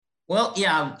Well,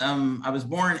 yeah, I was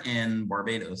born in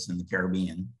Barbados in the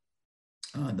Caribbean,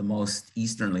 the most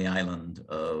easterly island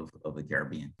of the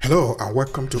Caribbean. Hello and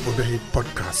welcome to Obehi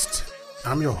Podcast.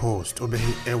 I'm your host,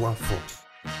 Obehi Ewanfo,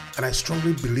 and I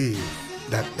strongly believe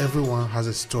that everyone has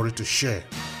a story to share.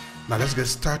 Now let's get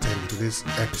started with this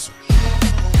episode.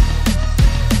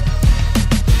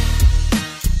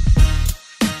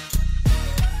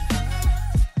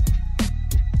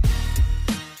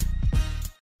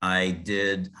 I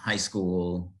did high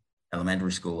school,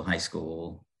 elementary school, high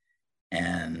school,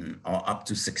 and up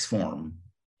to sixth form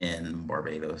in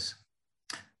Barbados.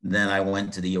 Then I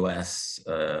went to the US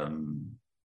to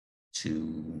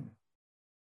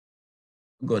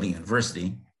go to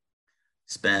university.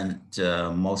 Spent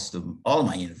most of all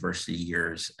my university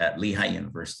years at Lehigh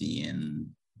University in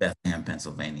Bethlehem,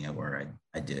 Pennsylvania, where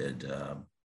I did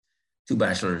two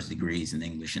bachelor's degrees in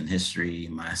English and history,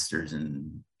 master's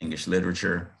in English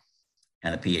literature,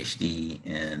 and a PhD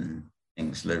in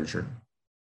English literature.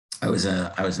 I was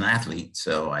an athlete,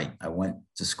 so I went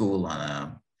to school on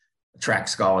a track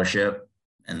scholarship,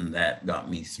 and that got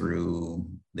me through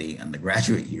the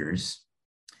undergraduate years.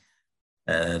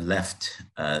 Left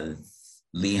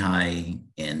Lehigh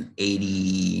in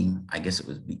 80, I guess it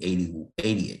was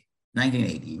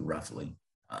 1980 roughly.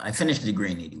 I finished the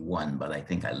degree in 81, but I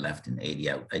think I left in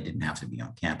 80. I didn't have to be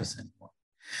on campus anymore.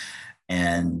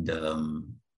 And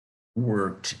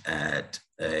worked at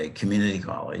a community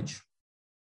college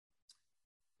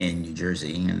in New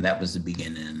Jersey. And that was the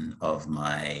beginning of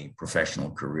my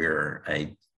professional career.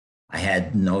 I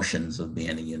had notions of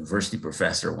being a university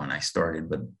professor when I started,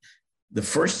 but the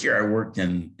first year I worked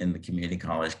in the community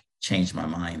college changed my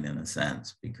mind in a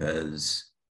sense, because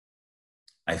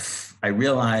I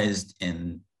realized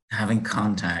in having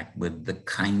contact with the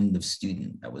kind of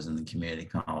student that was in the community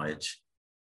college,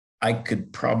 I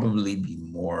could probably be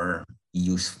more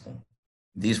useful.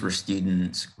 These were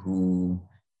students who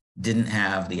didn't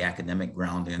have the academic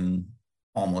grounding,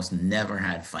 almost never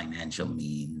had financial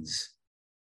means.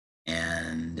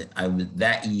 And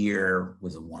that year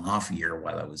was a one-off year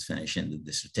while I was finishing the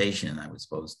dissertation. I was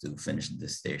supposed to finish the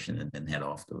dissertation and then head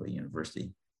off to a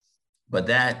university. But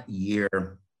that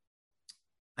year,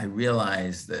 I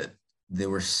realized that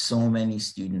there were so many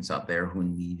students out there who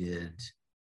needed,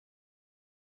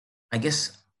 I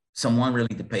guess, someone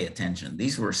really to pay attention.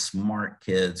 These were smart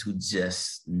kids who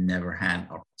just never had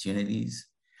opportunities.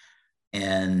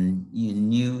 And you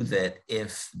knew that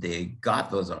if they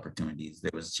got those opportunities,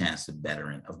 there was a chance of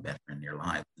bettering their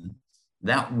lives. And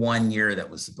that one year that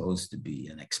was supposed to be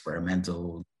an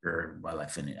experimental year while I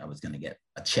finished, I was going to get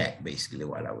a check basically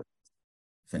while I was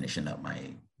finishing up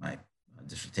my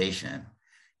dissertation,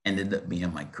 ended up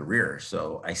being my career.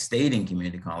 So I stayed in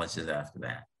community colleges after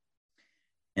that.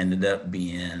 Ended up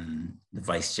being the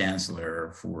vice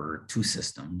chancellor for two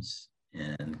systems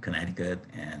in Connecticut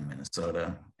and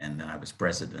Minnesota. And then I was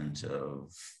president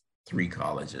of three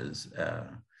colleges.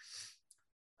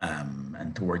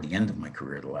 And toward the end of my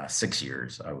career, the last 6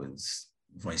 years, I was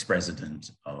vice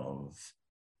president of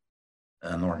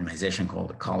an organization called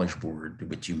the College Board,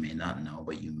 which you may not know,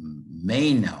 but you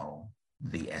may know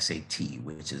the SAT,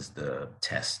 which is the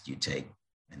test you take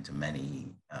into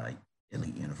many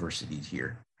elite universities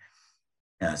here.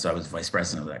 So I was vice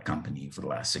president of that company for the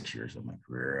last 6 years of my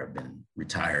career. I've been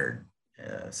retired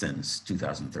since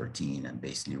 2013 and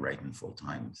basically writing full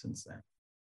time since then.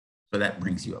 So that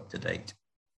brings you up to date.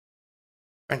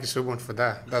 Thank you so much for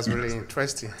that. That's really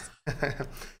interesting.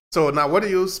 So now, what do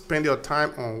you spend your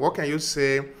time on? What can you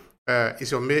say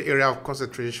is your main area of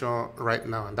concentration right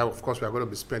now? And that, of course, we are going to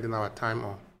be spending our time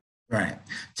on. Right.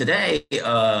 Today,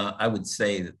 I would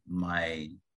say that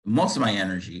most of my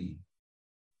energy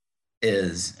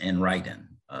is in writing.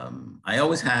 I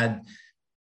always had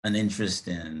an interest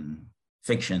in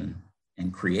fiction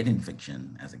and creating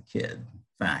fiction as a kid.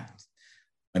 In fact,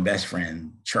 my best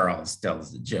friend, Charles,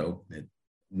 tells the joke that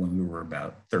when we were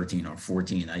about 13 or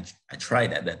 14, I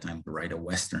tried at that time to write a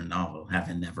Western novel,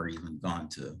 having never even gone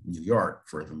to New York,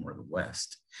 furthermore the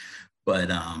West. But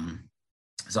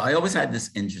so I always had this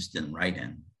interest in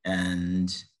writing.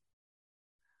 And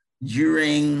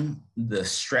during the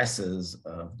stresses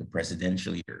of the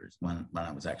presidential years, when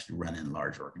I was actually running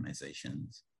large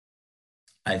organizations,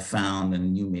 I found,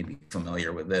 and you may be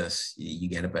familiar with this, you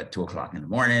get up at 2 o'clock in the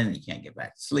morning, you can't get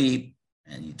back to sleep,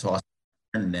 and you toss,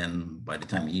 and then by the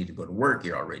time you need to go to work,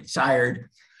 you're already tired.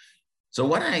 So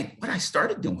what I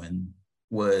started doing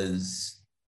was,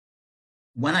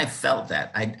 when I felt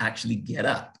that, I'd actually get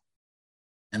up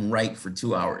and write for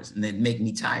 2 hours, and it'd make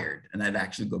me tired, and I'd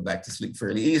actually go back to sleep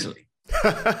fairly easily.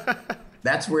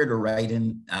 that's where the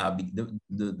writing,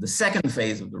 the second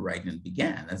phase of the writing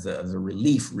began as a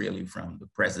relief really from the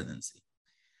presidency.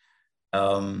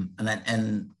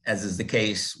 And as is the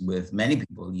case with many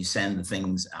people, you send the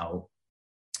things out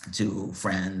to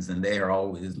friends and they are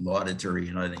always laudatory,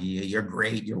 you're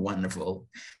great, you're wonderful.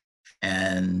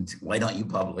 And why don't you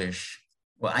publish?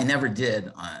 Well, I never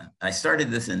did. I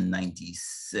started this in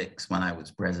 '96 when I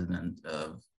was president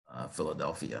of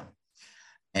Philadelphia.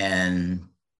 And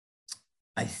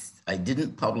I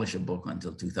didn't publish a book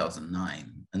until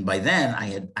 2009. And by then I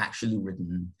had actually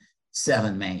written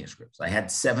 7 manuscripts. I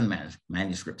had 7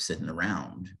 manuscripts sitting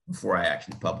around before I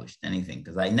actually published anything,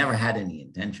 because I never had any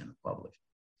intention of publishing.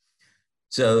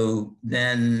 So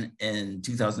then in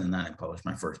 2009, I published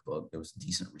my first book. There was a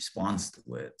decent response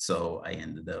to it. So I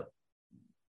ended up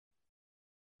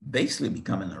basically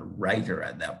becoming a writer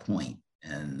at that point.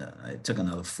 And it took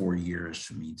another 4 years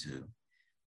for me to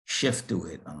shift to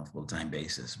it on a full-time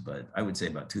basis. But I would say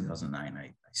about 2009,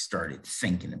 I started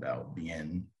thinking about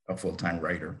being a full-time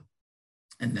writer,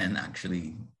 and then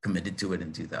actually committed to it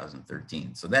in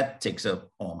 2013. So that takes up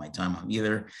all my time. I'm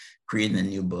either creating a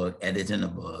new book, editing a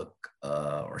book,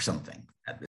 or something.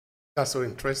 That's so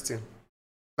interesting.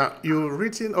 Now, you've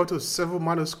written out of several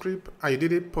manuscripts, and you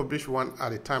didn't publish one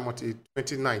at a time until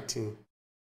 2019.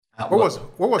 What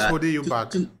was holding you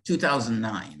back?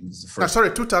 2009 was the first.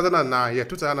 Sorry, 2009. Yeah,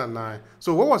 2009.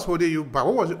 So what was holding you back?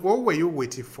 What were you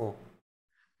waiting for?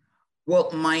 Well,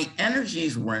 my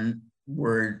energies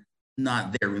were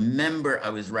not there. Remember, I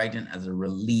was writing as a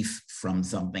relief from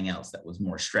something else that was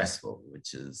more stressful,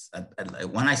 which is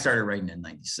when I started writing in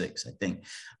 '96, I think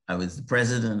I was the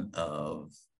president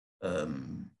of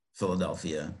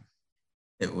Philadelphia.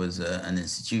 It was an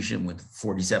institution with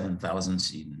 47,000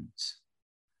 students.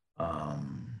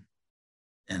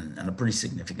 And a pretty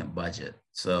significant budget.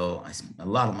 So a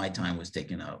lot of my time was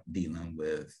taken up dealing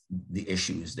with the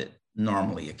issues that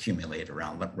normally accumulate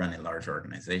around running large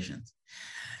organizations,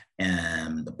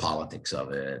 and the politics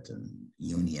of it, and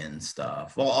union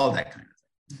stuff, all that kind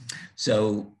of thing.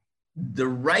 So the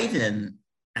writing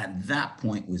at that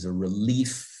point was a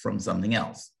relief from something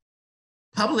else.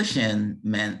 Publishing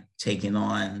meant taking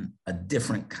on a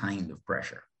different kind of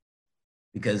pressure,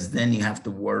 because then you have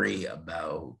to worry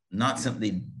about not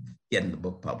simply getting the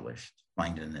book published,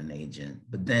 finding an agent,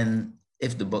 but then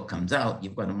if the book comes out,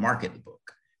 you've got to market the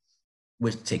book,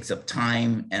 which takes up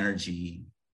time, energy,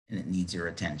 and it needs your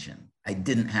attention. I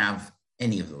didn't have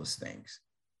any of those things.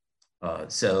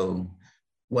 So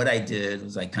what I did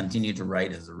was I continued to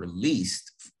write as a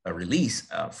release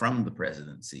from the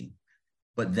presidency.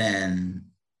 But then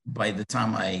by the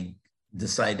time I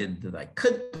decided that I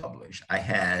could publish, I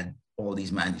had all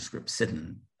these manuscripts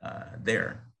sitting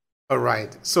there. All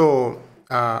right. So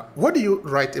what do you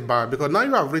write about? Because now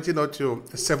you have written out to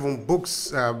 7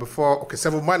 books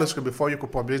 7 manuscripts before you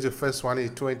could publish the first one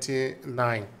in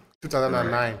 2009.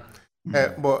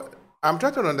 Right. But I'm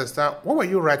trying to understand, what were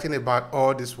you writing about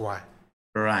all this while?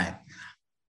 Right.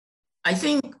 I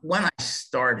think when I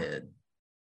started,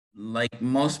 like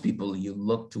most people, you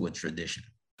look to a tradition.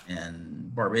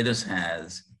 And Barbados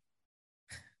has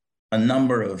a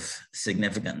number of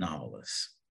significant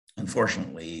novelists.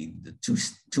 Unfortunately, the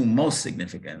two most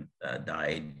significant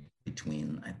died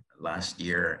between last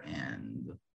year,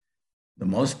 and the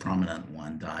most prominent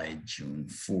one died June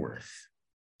 4th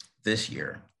this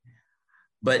year.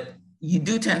 But you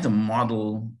do tend to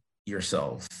model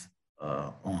yourself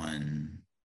on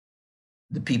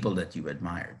the people that you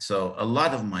admired. So a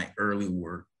lot of my early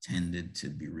work tended to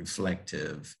be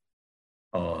reflective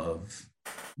of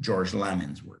George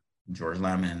Lamin's work. George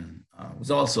Lamin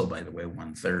was also, by the way,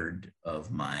 1/3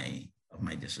 of my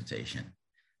dissertation.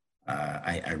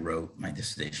 I wrote my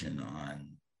dissertation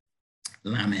on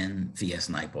Lamin, V.S.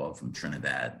 Naipaul from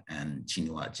Trinidad, and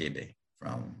Chinua Achebe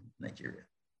from Nigeria.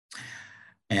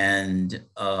 And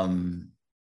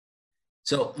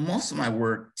so most of my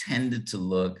work tended to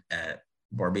look at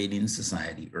Barbadian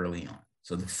society early on.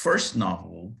 So the first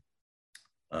novel,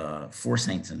 Four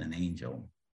Saints and an Angel,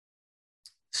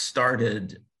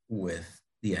 started with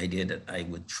the idea that I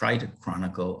would try to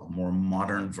chronicle a more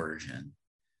modern version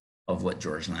of what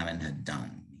George Lamin had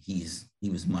done. He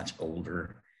was much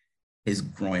older. His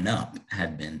growing up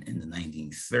had been in the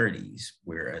 1930s,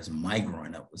 whereas my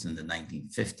growing up was in the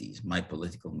 1950s. My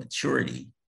political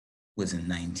maturity was in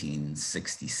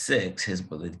 1966. His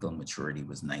political maturity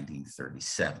was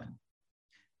 1937.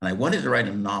 And I wanted to write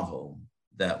a novel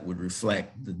that would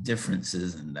reflect the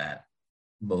differences in that,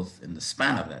 both in the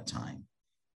span of that time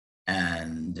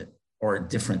or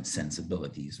different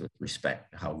sensibilities with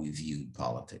respect to how we viewed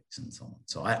politics and so on.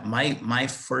 So my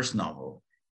first novel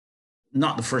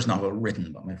not the first novel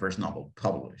written, but my first novel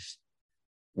published,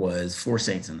 was Four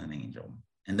Saints and an Angel.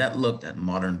 And that looked at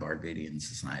modern Barbadian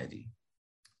society.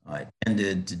 I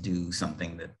tended to do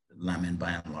something that Lamin,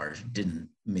 by and large, didn't,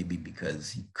 maybe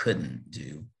because he couldn't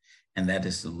do, and that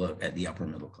is to look at the upper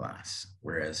middle class,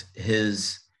 whereas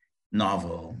his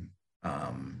novel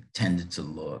tended to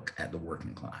look at the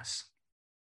working class.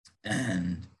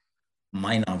 And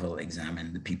my novel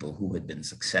examined the people who had been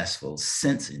successful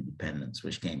since independence,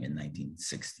 which came in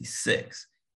 1966.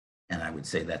 And I would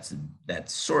say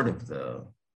that's sort of the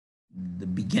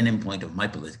beginning point of my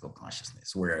political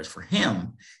consciousness. Whereas for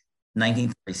him,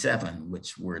 1937,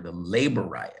 which were the labor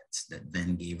riots that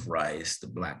then gave rise to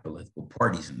Black political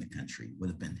parties in the country, would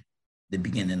have been the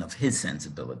beginning of his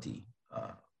sensibility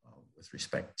with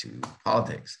respect to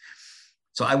politics.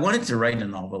 So I wanted to write a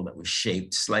novel that was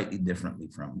shaped slightly differently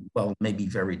from, well, maybe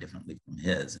very differently from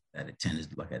his, that it tended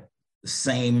to look at the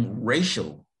same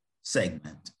racial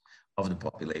segment of the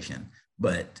population,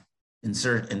 but in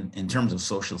terms of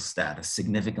social status,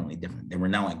 significantly different. They were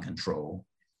now in control.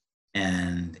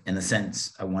 And in a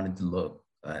sense, I wanted to look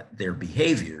at their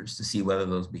behaviors to see whether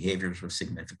those behaviors were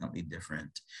significantly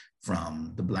different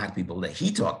from the Black people that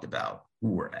he talked about, who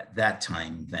were at that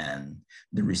time then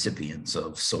the recipients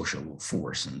of social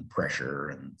force and pressure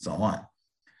and so on.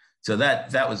 So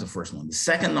that was the first one. The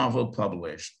second novel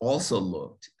published also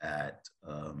looked at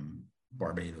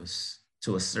Barbados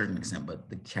to a certain extent, but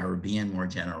the Caribbean more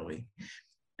generally.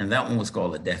 And that one was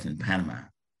called A Death in Panama.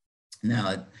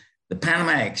 Now, the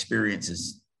Panama experience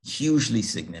is hugely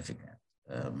significant.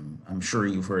 I'm sure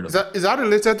you've heard of it. Is that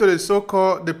related to the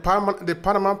so-called the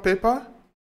Panama Paper?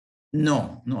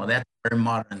 No, that's a very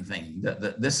modern thing.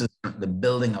 This is the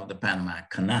building of the Panama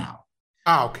Canal.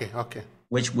 Okay.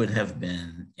 Which would have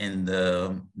been in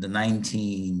the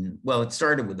it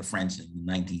started with the French in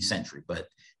the 19th century, but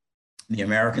the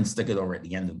Americans took it over at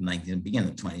the end of the 19th, beginning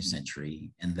of the 20th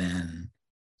century. And then,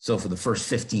 so for the first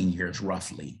 15 years,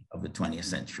 roughly, of the 20th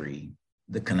century,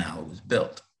 the canal was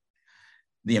built.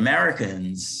 The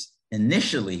Americans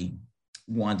initially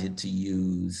wanted to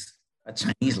use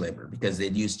Chinese labor because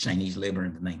they'd used Chinese labor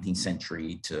in the 19th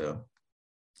century to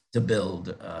build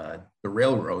the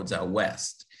railroads out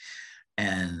west.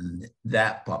 And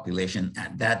that population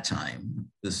at that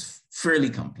time was fairly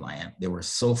compliant. They were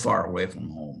so far away from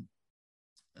home,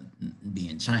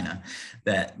 being China,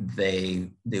 that they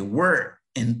were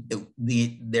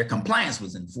their compliance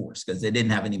was enforced because they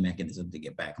didn't have any mechanism to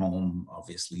get back home.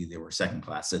 Obviously, they were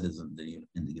second-class citizens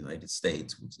in the United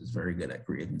States, which is very good at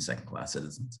creating second-class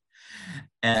citizens.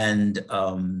 And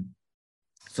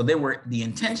so the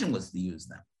intention was to use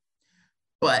them.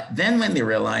 But then when they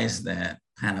realized that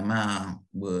Panama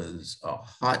was a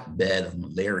hotbed of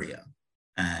malaria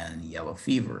and yellow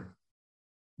fever,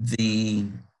 the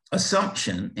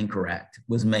assumption, incorrect,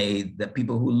 was made that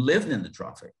people who lived in the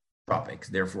tropics,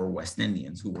 therefore West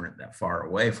Indians who weren't that far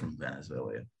away from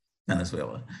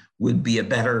Venezuela, would be a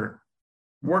better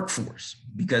workforce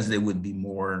because they would be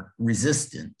more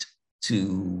resistant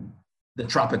to the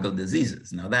tropical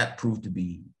diseases. Now that proved to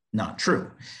be not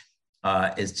true.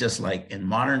 It's just like in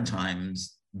modern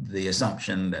times, the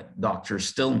assumption that doctors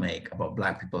still make about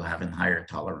Black people having higher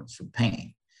tolerance for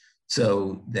pain.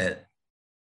 So that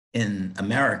in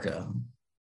America,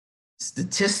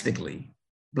 statistically,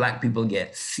 Black people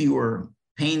get fewer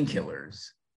painkillers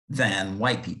than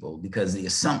white people because the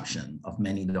assumption of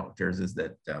many doctors is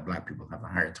that Black people have a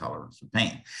higher tolerance for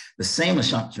pain. The same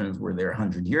assumptions were there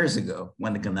 100 years ago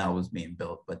when the canal was being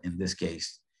built, but in this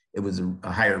case, it was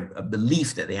a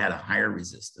belief that they had a higher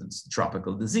resistance to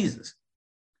tropical diseases.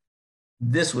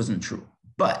 This wasn't true,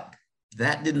 but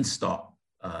that didn't stop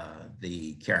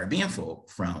the Caribbean folk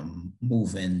from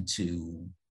moving to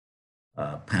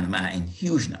Panama in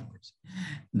huge numbers.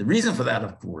 And the reason for that,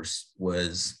 of course,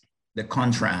 was the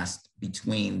contrast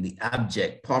between the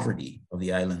abject poverty of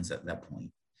the islands at that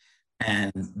point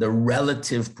and the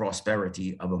relative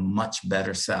prosperity of a much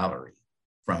better salary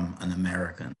from an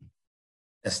American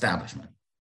establishment.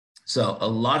 So a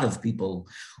lot of people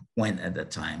went at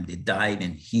that time. They died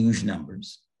in huge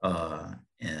numbers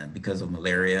because of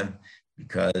malaria,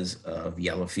 because of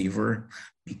yellow fever,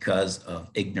 because of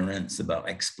ignorance about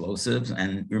explosives.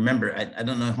 And remember, I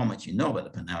don't know how much you know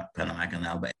about the Panama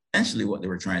Canal, but essentially what they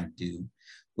were trying to do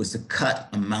was to cut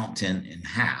a mountain in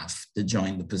half to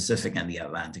join the Pacific and the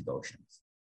Atlantic Oceans.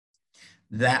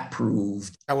 That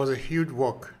proved... That was a huge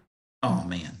work. Oh,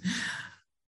 man.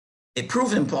 It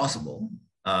proved impossible.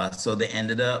 So they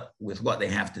ended up with what they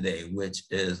have today, which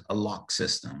is a lock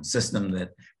system that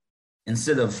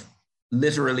instead of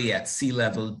literally at sea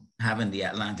level having the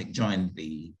Atlantic join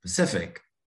the Pacific,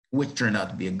 which turned out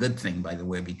to be a good thing, by the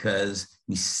way, because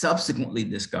we subsequently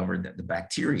discovered that the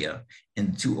bacteria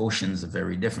in the two oceans are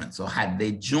very different. So had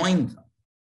they joined them,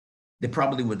 they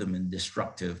probably would have been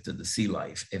destructive to the sea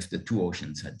life if the two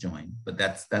oceans had joined, but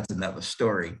that's another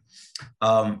story.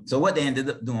 So what they ended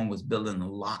up doing was building a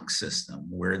lock system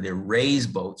where they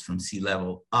raised boats from sea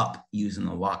level up using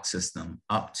a lock system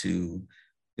up to,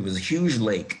 it was a huge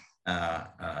lake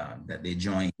that they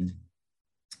joined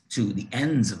to the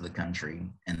ends of the country,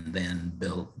 and then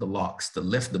built the locks to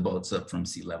lift the boats up from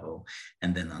sea level,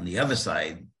 and then on the other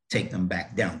side, take them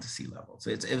back down to sea level.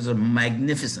 So it was a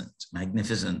magnificent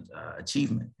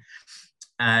achievement.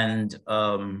 And,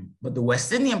 but the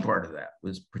West Indian part of that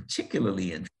was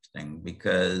particularly interesting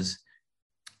because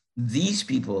these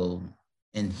people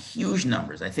in huge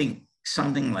numbers, I think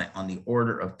something like on the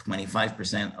order of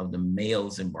 25% of the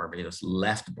males in Barbados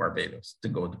left Barbados to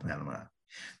go to Panama.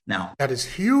 Now, that is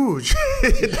huge.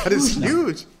 That is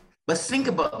huge. But think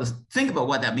about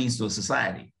what that means to a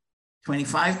society.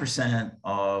 25%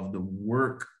 of the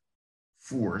workforce,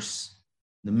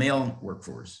 the male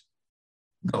workforce,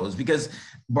 goes, because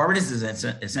Barbados is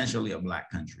essentially a Black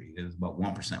country. It's about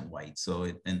 1% white.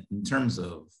 So in terms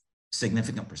of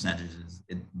significant percentages,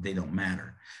 they don't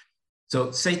matter.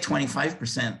 So say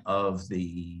 25% of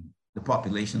the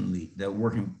population, the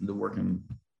working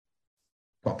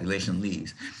population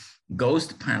leaves, goes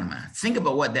to Panama. Think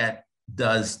about what that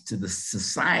does to the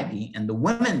society and the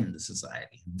women in the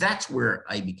society. That's where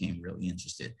I became really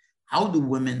interested. How do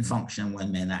women function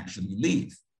when men actually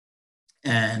leave?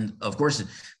 And of course,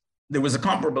 there was a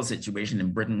comparable situation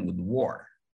in Britain with the war,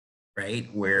 right?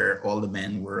 Where all the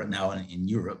men were now in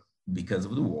Europe because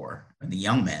of the war, and the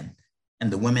young men,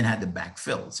 and the women had to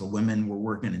backfill. So women were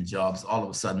working in jobs all of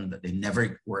a sudden that they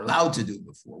never were allowed to do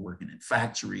before, working in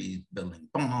factories, building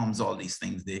bombs, all these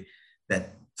things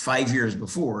that 5 years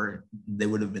before, they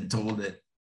would have been told that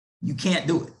you can't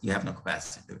do it. You have no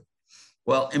capacity to do it.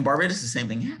 Well, in Barbados, the same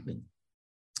thing happened.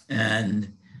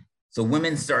 And so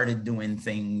women started doing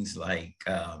things like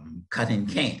cutting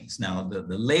canes. Now,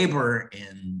 the labor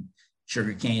in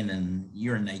sugarcane, and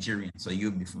you're a Nigerian, so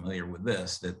you'd be familiar with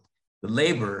this, that the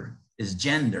labor is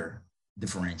gender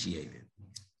differentiated.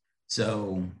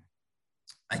 So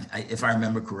if I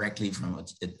remember correctly from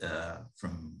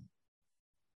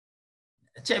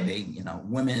Achebe,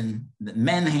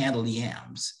 men handle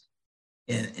yams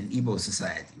in Igbo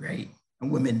society, right?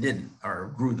 And women didn't,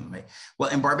 or grew them, right? Well,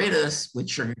 in Barbados with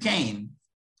sugarcane,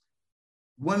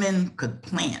 women could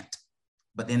plant,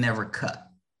 but they never cut.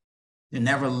 They're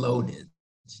never loaded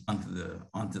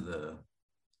onto the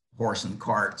horse and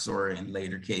carts, or in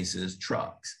later cases,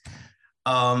 trucks.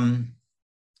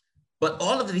 But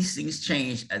all of these things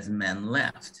changed as men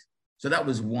left. So that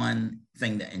was one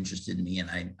thing that interested me,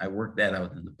 and I worked that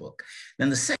out in the book.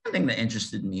 Then the second thing that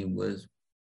interested me was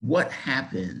what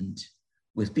happened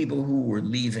with people who were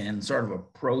leaving sort of a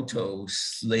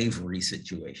proto-slavery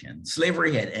situation.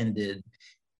 Slavery had ended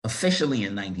officially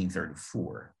in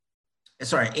 1834,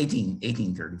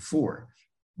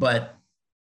 but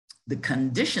the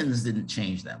conditions didn't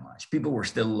change that much. People were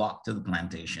still locked to the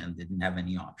plantation, didn't have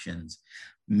any options.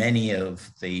 Many of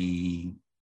the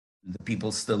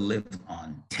people still lived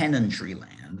on tenantry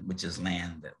land, which is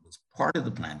land that was part of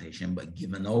the plantation, but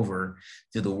given over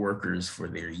to the workers for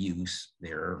their use,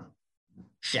 their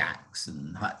shacks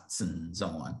and huts and so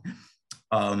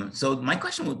on. So my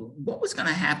question was, what was going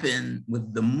to happen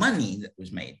with the money that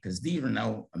was made? Because these were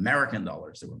no American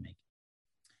dollars that were making.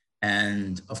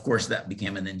 And of course, that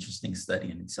became an interesting study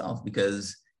in itself,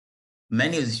 because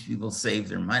many of these people saved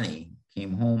their money,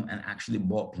 came home, and actually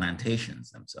bought plantations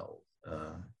themselves.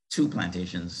 2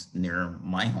 plantations near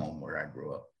my home where I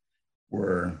grew up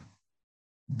were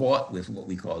bought with what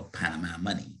we called Panama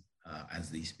money as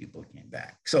these people came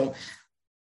back. So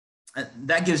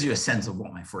that gives you a sense of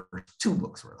what my first 2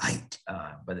 books were like.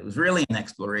 But it was really an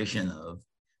exploration of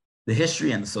the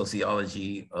history and the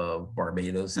sociology of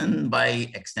Barbados, and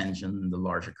by extension, the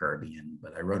larger Caribbean.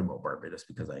 But I wrote about Barbados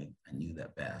because I knew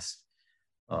that best.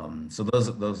 So those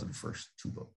are the first 2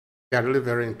 books. Yeah, really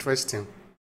very interesting.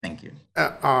 Thank you.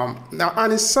 Now,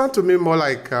 and it sounds to me more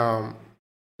like a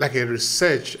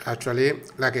research, actually,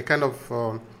 like a kind of,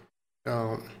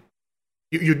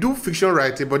 you do fiction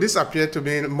writing, but this appeared to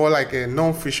me more like a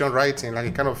non-fiction writing, like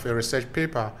a kind of a research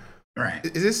paper. Right.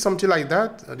 Is it something like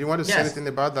that? Do you want to say Yes. anything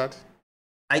about that?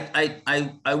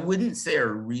 I wouldn't say a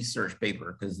research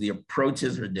paper, because the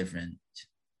approaches are different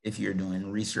if you're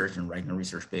doing research and writing a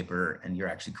research paper and you're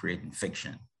actually creating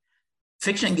fiction.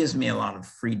 Fiction gives me a lot of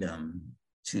freedom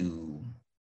to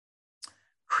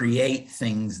create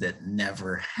things that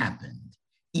never happened.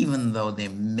 even though they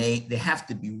have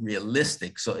to be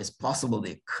realistic. So it's possible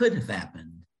they could have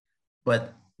happened,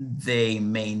 but they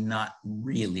may not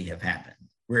really have happened.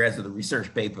 Whereas with the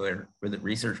research paper,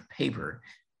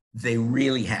 they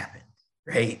really happened,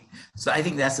 right? So I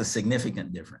think that's a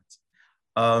significant difference.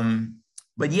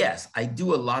 But yes, I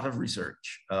do a lot of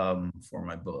research for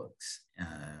my books.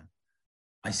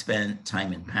 I spent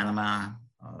time in Panama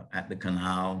at the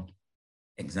canal,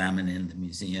 examining the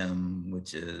museum,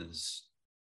 which is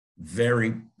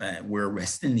where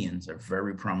West Indians are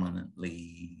very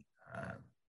prominently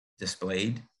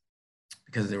displayed,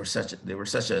 because they were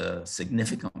such a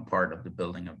significant part of the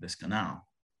building of this canal.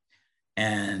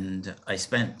 And I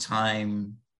spent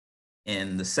time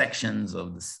in the sections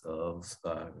of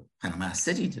Panama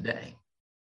City today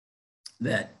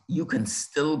that you can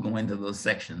still go into those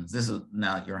sections. This is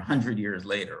now, you're 100 years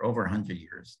later, over 100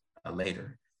 years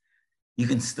later. You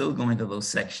can still go into those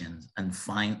sections and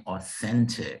find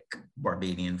authentic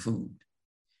Barbadian food.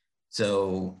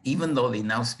 So even though they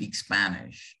now speak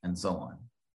Spanish and so on,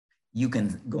 you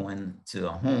can go into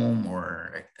a home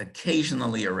or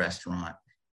occasionally a restaurant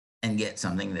and get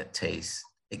something that tastes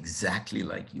exactly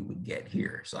like you would get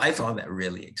here. So I found that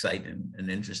really exciting and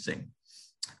interesting.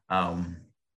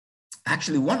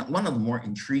 Actually, one of the more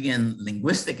intriguing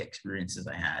linguistic experiences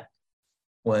I had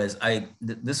was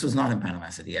this was not in Panama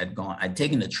City. I'd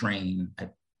taken a train,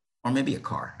 or maybe a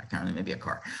car, I can't remember, maybe a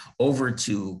car, over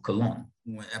to Colón.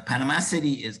 Panama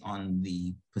City is on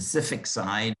the Pacific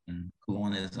side, and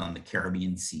Colón is on the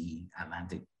Caribbean Sea,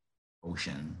 Atlantic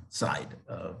Ocean side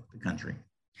of the country.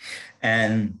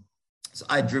 And so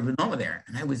I'd driven over there,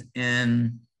 and I was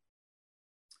in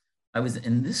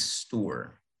this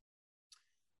store,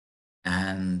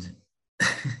 and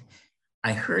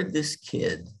I heard this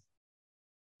kid.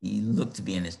 He looked to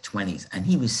be in his 20s, and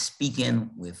he was speaking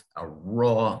with a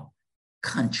raw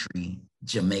country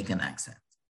Jamaican accent,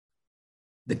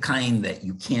 the kind that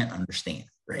you can't understand,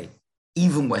 right?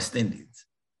 Even West Indians.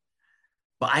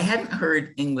 But I hadn't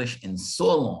heard English in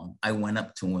so long. I went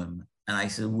up to him and I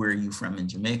said, "Where are you from in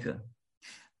Jamaica?"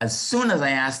 As soon as I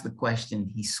asked the question,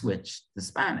 he switched to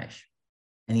Spanish,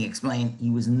 and he explained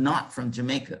he was not from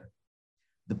Jamaica.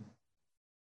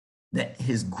 That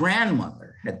his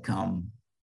grandmother had come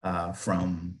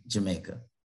from Jamaica,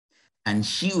 and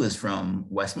she was from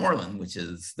Westmoreland, which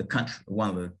is one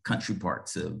of the country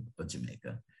parts of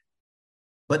Jamaica.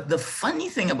 But the funny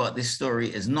thing about this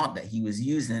story is not that he was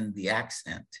using the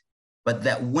accent, but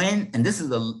that and this is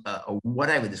what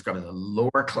I would describe as a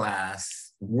lower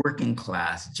class, working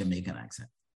class Jamaican accent.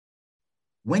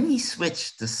 When he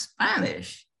switched to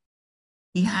Spanish,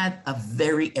 he had a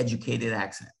very educated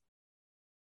accent.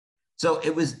 So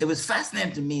it was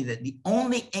fascinating to me that the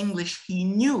only English he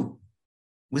knew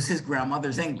was his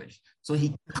grandmother's English. So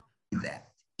he copied that,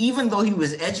 even though he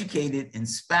was educated in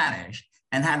Spanish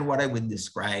and had what I would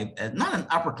describe as not an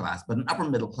upper class, but an upper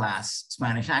middle class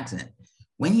Spanish accent.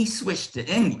 When he switched to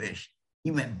English, he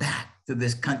went back to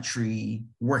this country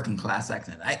working class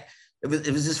accent. It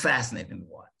was just fascinating to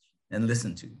watch and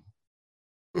listen to.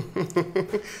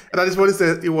 And that is what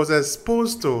it was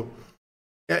exposed to.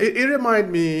 Yeah, it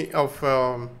reminded me of,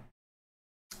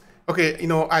 okay,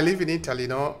 I live in Italy,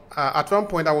 at one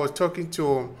point I was talking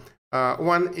to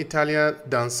one Italian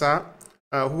dancer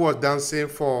who was dancing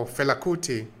for Fela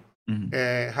Kuti. Mm-hmm.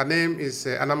 Her name is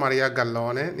Anna Maria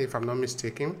Gallone, if I'm not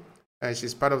mistaken.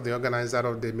 She's part of the organizer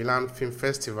of the Milan Film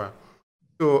Festival.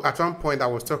 So at one point I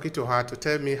was talking to her to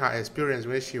tell me her experience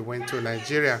when she went to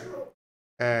Nigeria.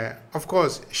 Of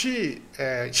course, she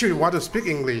wanted to speak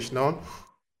English, no?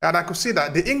 And I could see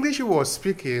that the English she was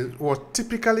speaking was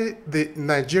typically the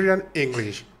Nigerian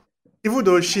English. Even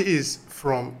though she is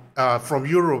from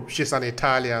Europe, she's an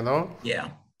Italian, no? Yeah.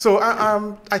 So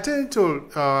I tend to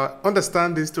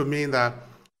understand this to mean that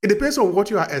it depends on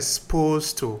what you are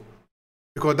exposed to,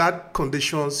 because that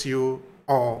conditions you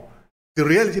or the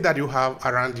reality that you have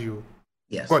around you.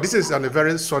 Yes. But this is on a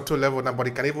very subtle level now, but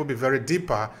it can even be very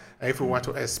deeper if we want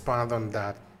to expand on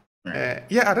that. Right.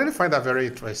 Yeah, I really find that very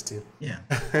interesting. Yeah,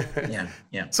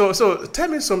 yeah. So tell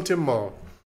me something more.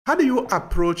 How do you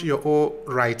approach your own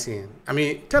writing? I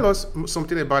mean, tell us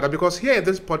something about that, because here in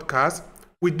this podcast,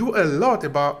 we do a lot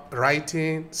about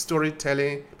writing,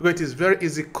 storytelling, because it is very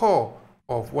easy core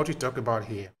of what we talk about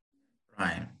here.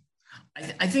 Right.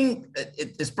 I think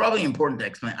it's probably important to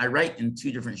explain. I write in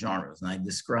two different genres, and I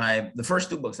describe the first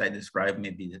two books I describe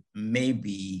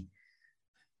maybe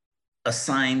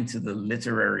assigned to the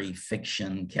literary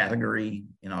fiction category,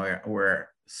 where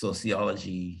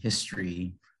sociology,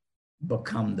 history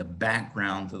become the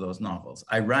background to those novels.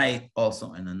 I write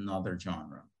also in another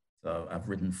genre. So I've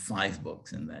written 5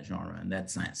 books in that genre, and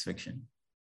that's science fiction.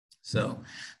 So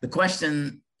the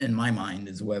question in my mind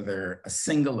is whether a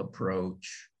single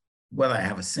approach, whether I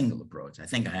have a single approach. I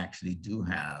think I actually do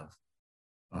have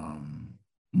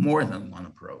more than one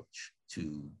approach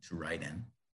to writing.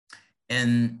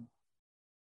 And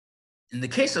in the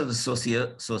case of the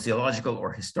sociological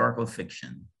or historical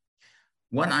fiction,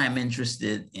 what I'm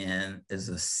interested in is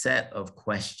a set of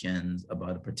questions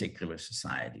about a particular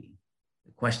society,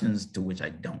 questions to which I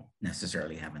don't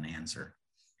necessarily have an answer,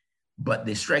 but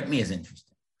they strike me as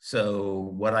interesting.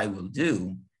 So what I will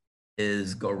do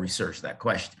is go research that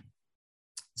question.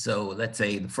 So let's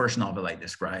say the first novel I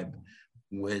described,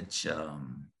 which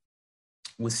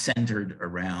was centered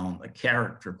around a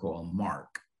character called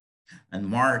Mark. And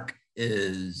Mark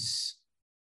he's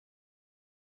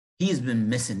been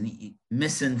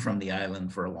missing from the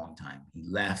island for a long time. He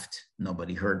left,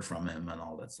 nobody heard from him and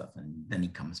all that stuff. And then he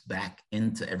comes back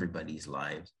into everybody's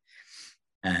lives.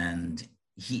 And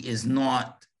he is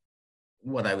not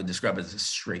what I would describe as a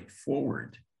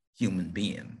straightforward human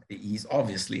being. He's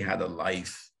obviously had a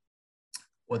life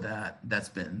that's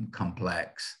been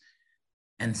complex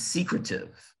and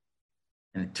secretive.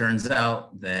 And it turns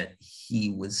out that he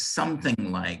was something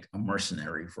like a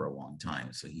mercenary for a long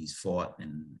time. So he's fought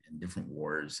in different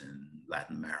wars in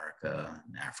Latin America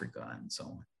and Africa and so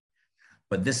on.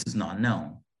 But this is not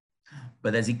known.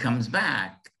 But as he comes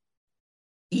back,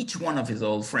 each one of his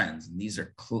old friends, and these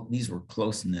were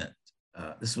close-knit,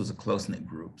 this was a close-knit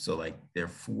group. So like there are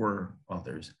 4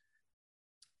 others.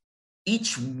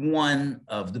 Each one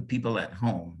of the people at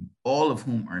home, all of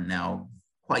whom are now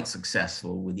quite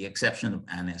successful, with the exception of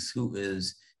Anis, who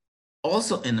is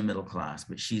also in the middle class,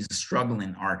 but she's a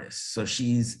struggling artist. So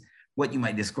she's what you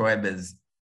might describe as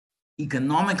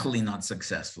economically not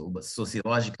successful, but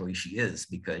sociologically she is,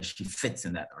 because she fits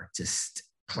in that artist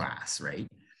class, right?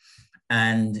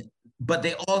 But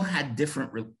they all had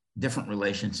different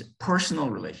relationships, personal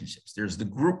relationships. There's the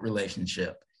group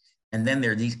relationship, and then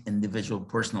there are these individual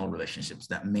personal relationships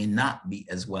that may not be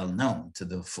as well known to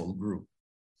the full group.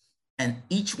 And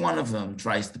each one of them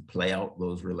tries to play out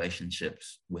those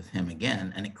relationships with him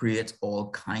again, and it creates all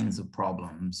kinds of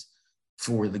problems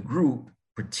for the group,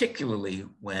 particularly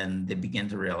when they begin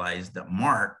to realize that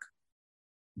Mark,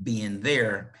 being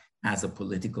there, has a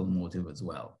political motive as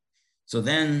well. So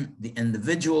then the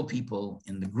individual people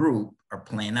in the group are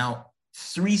playing out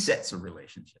 3 sets of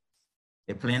relationships.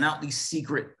 They're playing out these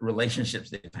secret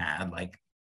relationships they've had, like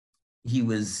he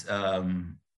was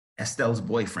Estelle's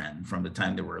boyfriend from the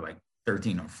time they were like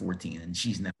 13 or 14, and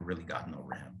she's never really gotten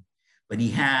over him. But he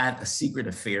had a secret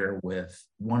affair with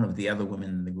one of the other women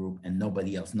in the group, and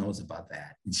nobody else knows about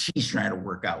that. And she's trying to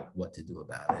work out what to do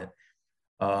about it.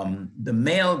 The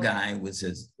male guy was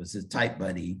his type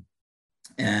buddy,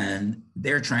 and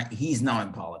he's now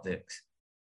in politics,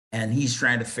 and he's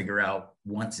trying to figure out,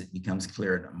 once it becomes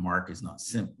clear that Mark is not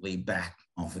simply back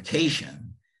on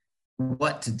vacation,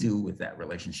 what to do with that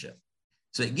relationship.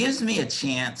 So it gives me a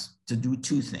chance to do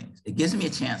 2 things. It gives me a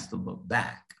chance to look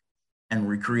back and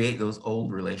recreate those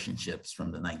old relationships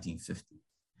from the 1950s.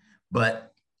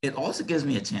 But it also gives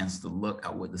me a chance to look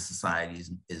at what the society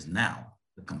is now,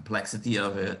 the complexity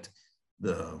of it,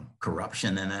 the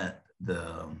corruption in it,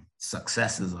 the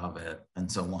successes of it, and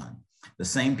so on. The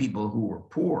same people who were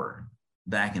poor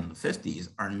back in the 50s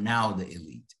are now the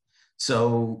elite.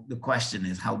 So the question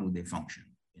is, how do they function?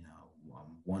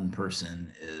 One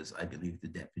person is, I believe, the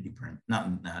deputy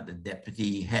the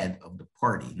deputy head of the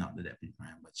party, not the deputy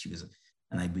prime, but she was,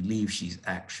 and I believe she's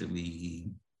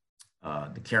actually,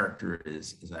 the character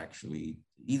is actually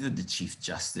either the chief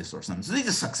justice or something. So these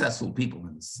are successful people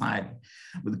in society.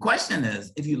 But the question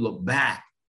is, if you look back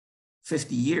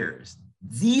 50 years,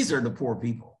 these are the poor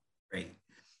people, right?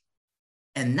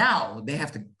 And now they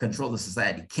have to control the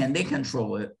society. Can they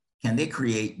control it? Can they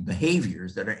create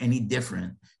behaviors that are any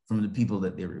different from the people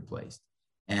that they replaced?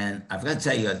 And I've got to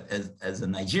tell you, as a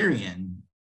Nigerian,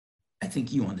 I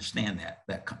think you understand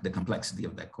the complexity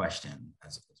of that question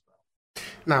as well.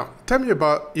 Now, tell me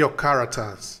about your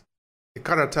characters, the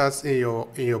characters in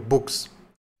your books.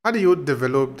 How do you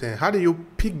develop them? How do you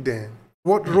pick them?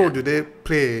 What role do they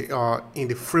play in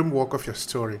the framework of your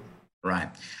story? Right.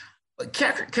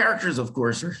 Characters, of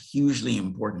course, are hugely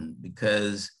important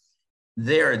because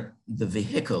they're the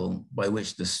vehicle by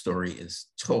which the story is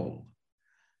told.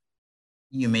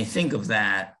 You may think of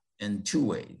that in 2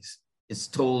 ways. It's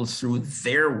told through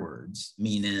their words,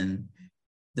 meaning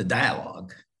the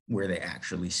dialogue where they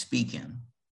actually speak in.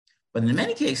 But in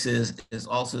many cases, it's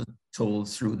also told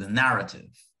through the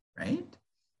narrative, right?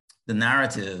 The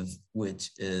narrative,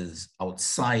 which is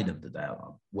outside of the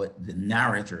dialogue, what the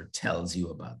narrator tells you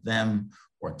about them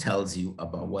or tells you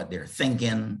about what they're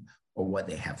thinking or what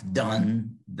they have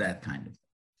done, that kind of thing.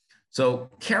 So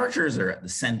characters are at the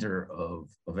center of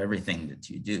everything that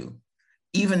you do,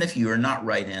 even if you are not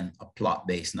writing a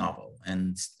plot-based novel.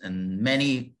 And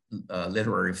many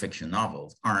literary fiction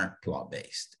novels aren't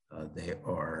plot-based. They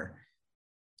are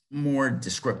more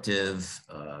descriptive,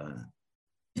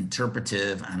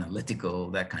 interpretive,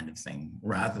 analytical, that kind of thing,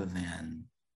 rather than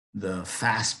the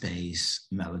fast-paced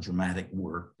melodramatic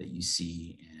work that you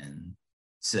see in,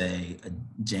 say, a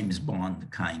James Bond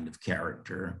kind of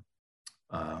character,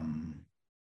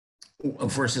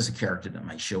 versus a character that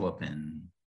might show up in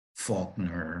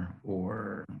Faulkner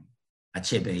or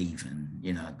Achebe even,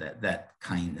 you know, that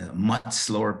kind of much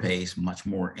slower pace, much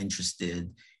more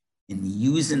interested in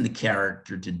using the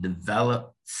character to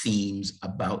develop themes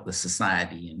about the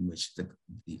society in which the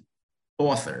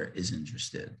author is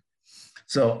interested.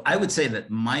 So I would say that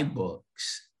my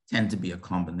books tend to be a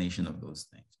combination of those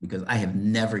things, because I have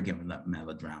never given up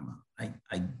melodrama.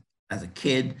 As a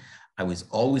kid, I was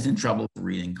always in trouble for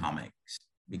reading comics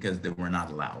because they were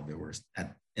not allowed. There were,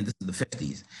 and this is the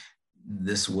 50s,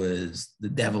 this was the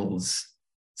devil's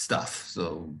stuff.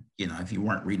 So, you know, if you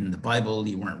weren't reading the Bible,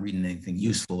 you weren't reading anything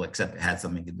useful except it had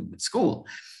something to do with school.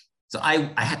 So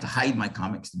I had to hide my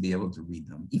comics to be able to read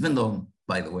them, even though,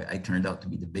 by the way, I turned out to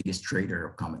be the biggest trader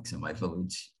of comics in my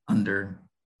village under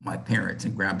my parents'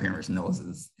 and grandparents'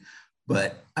 noses,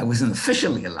 but I wasn't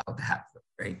officially allowed to have them,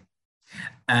 right?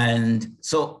 And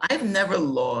so I've never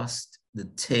lost the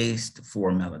taste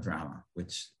for melodrama,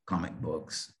 which comic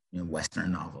books, you know,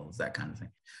 Western novels, that kind of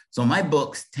thing. So my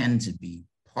books tend to be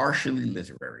partially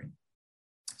literary.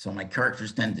 So my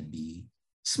characters tend to be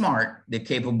smart. They're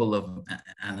capable of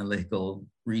analytical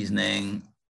reasoning,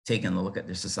 taking a look at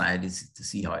their societies to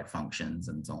see how it functions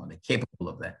and so on. They're capable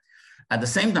of that. At the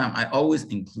same time, I always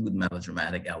include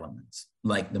melodramatic elements,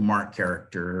 like the Mark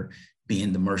character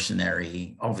being the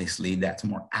mercenary. Obviously, that's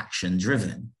more action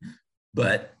driven,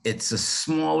 but it's a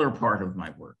smaller part of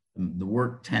my work. The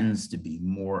work tends to be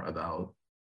more about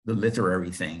the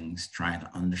literary things, trying to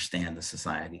understand the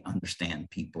society, understand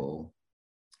people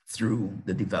through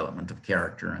the development of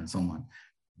character and so on.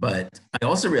 But I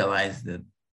also realized that,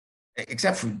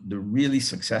 except for the really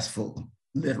successful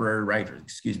literary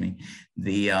writers,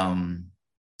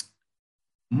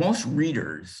 most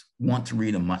readers want to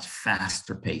read a much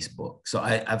faster paced book. So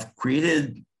I've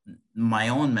created my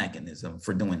own mechanism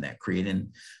for doing that,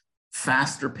 creating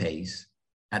faster pace.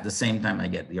 At the same time, I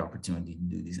get the opportunity to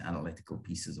do these analytical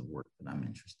pieces of work that I'm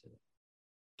interested in.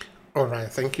 All right,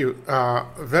 thank you.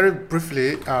 Very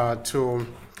briefly, to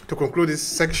conclude this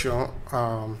section,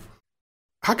 how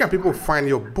can people find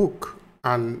your book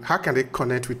and how can they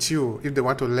connect with you if they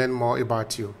want to learn more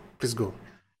about you? Please go.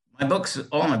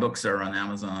 All my books are on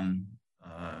Amazon,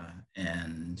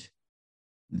 and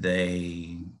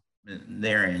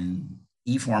they're in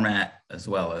e-format as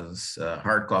well as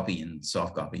hard copy and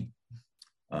soft copy.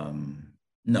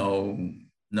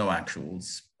 No actual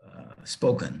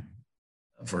spoken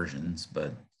versions,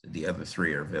 but the other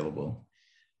three are available.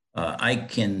 I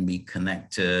can be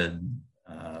connected.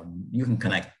 You can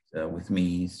connect with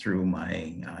me through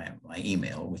my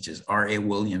email, which is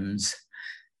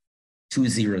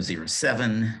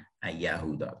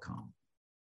rawilliams2007@yahoo.com.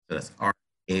 So that's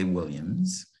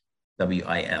rawilliams,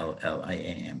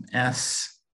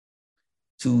 WILLIAMS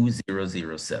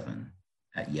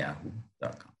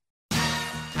 2007@yahoo.com.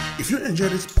 If you enjoy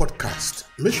this podcast,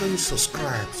 make sure you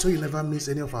subscribe so you never miss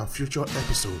any of our future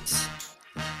episodes.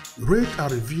 Rate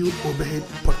and review Obehe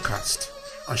Podcast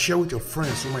and share with your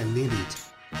friends who might need it.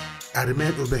 I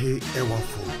remain Obehe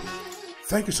Ewafo.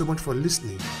 Thank you so much for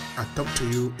listening and talk to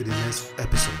you in the next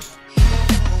episode.